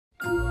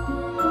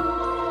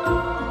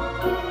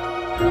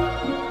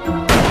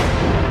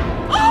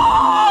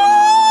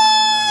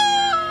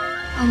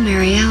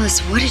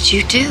Alice, what did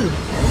you do?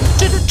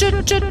 Get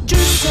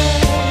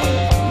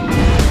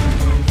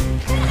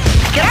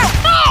out!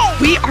 No!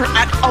 We are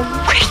at a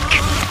wake!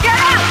 Get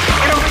out!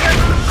 Get over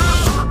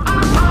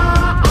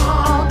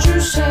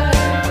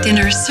here!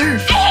 Dinner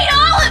served. I hate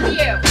all of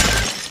you!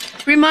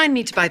 Remind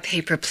me to buy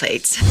paper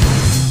plates.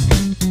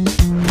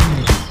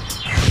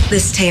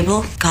 This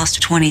table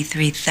cost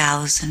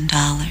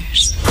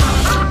 $23,000.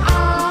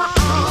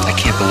 I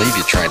can't believe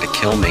you tried to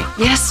kill me.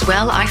 Yes,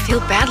 well, I feel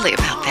badly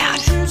about that.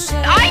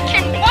 I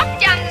can walk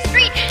down the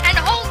street and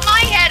hold my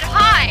head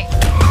high.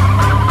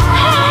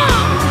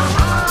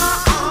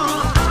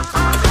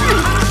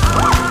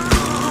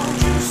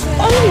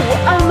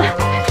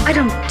 I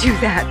don't do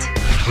that.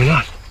 Why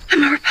not?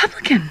 I'm a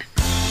Republican.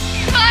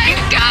 My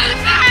God!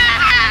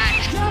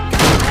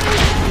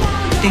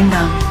 Ding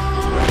dong.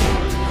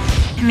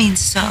 It means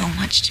so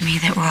much to me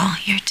that we're all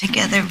here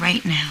together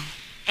right now.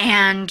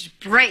 And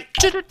break.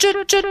 We're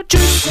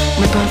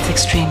both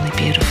extremely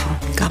beautiful.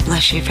 God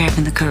bless you for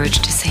having the courage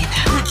to say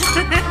that.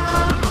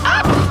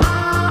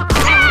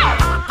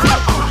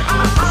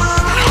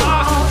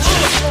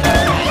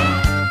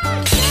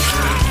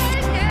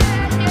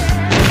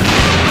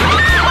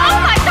 Oh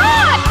my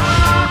God!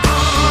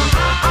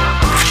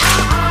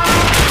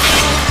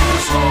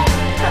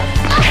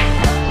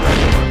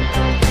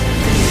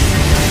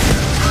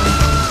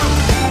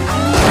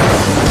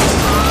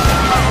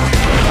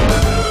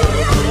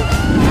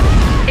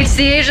 It's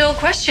the age-old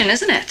question,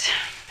 isn't it?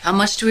 How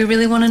much do we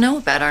really want to know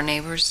about our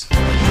neighbors?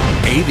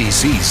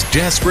 ABC's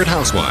Desperate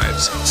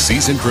Housewives.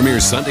 Season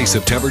premieres Sunday,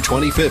 September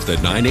 25th at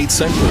 9/8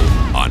 Central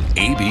on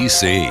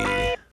ABC.